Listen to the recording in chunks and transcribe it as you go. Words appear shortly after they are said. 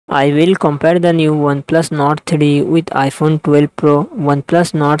I will compare the new OnePlus Nord 3 with iPhone 12 Pro.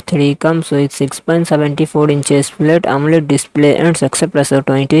 OnePlus Nord 3 comes with 6.74 inches flat AMOLED display and success ratio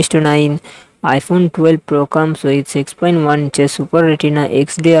 20:9. iPhone 12 Pro comes with 6.1 inches Super Retina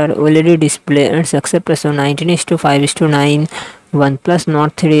XDR OLED display and success ratio 19:5:9. OnePlus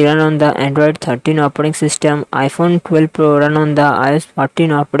Nord 3 run on the Android 13 operating system. iPhone 12 Pro run on the iOS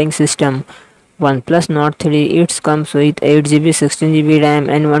 14 operating system. OnePlus Nord 3 it comes with 8GB, 16GB RAM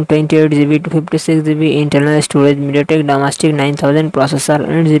and 128GB to 56GB internal storage. MediaTek Domestic 9000 processor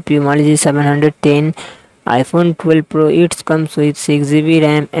and GPU Mali G710. iPhone 12 Pro it comes with 6GB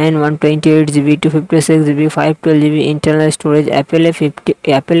RAM and 128GB to 56GB 512GB internal storage. Apple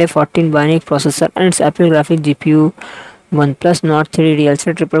A14 Bionic processor and Apple Graphic GPU. OnePlus Nord 3 real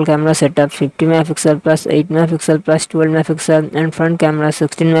set triple camera setup 50 megapixel plus 8 megapixel plus 12 megapixel and front camera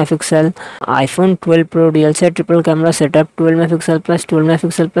 16 megapixel. iPhone 12 Pro real set triple camera setup 12 megapixel plus 12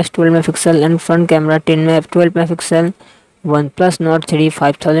 megapixel plus 12 megapixel and front camera 12 megapixel. OnePlus Nord 3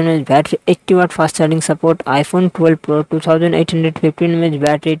 5000 mAh battery 80W fast charging support. iPhone 12 Pro 2815 mAh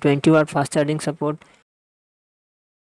battery 20W fast charging support.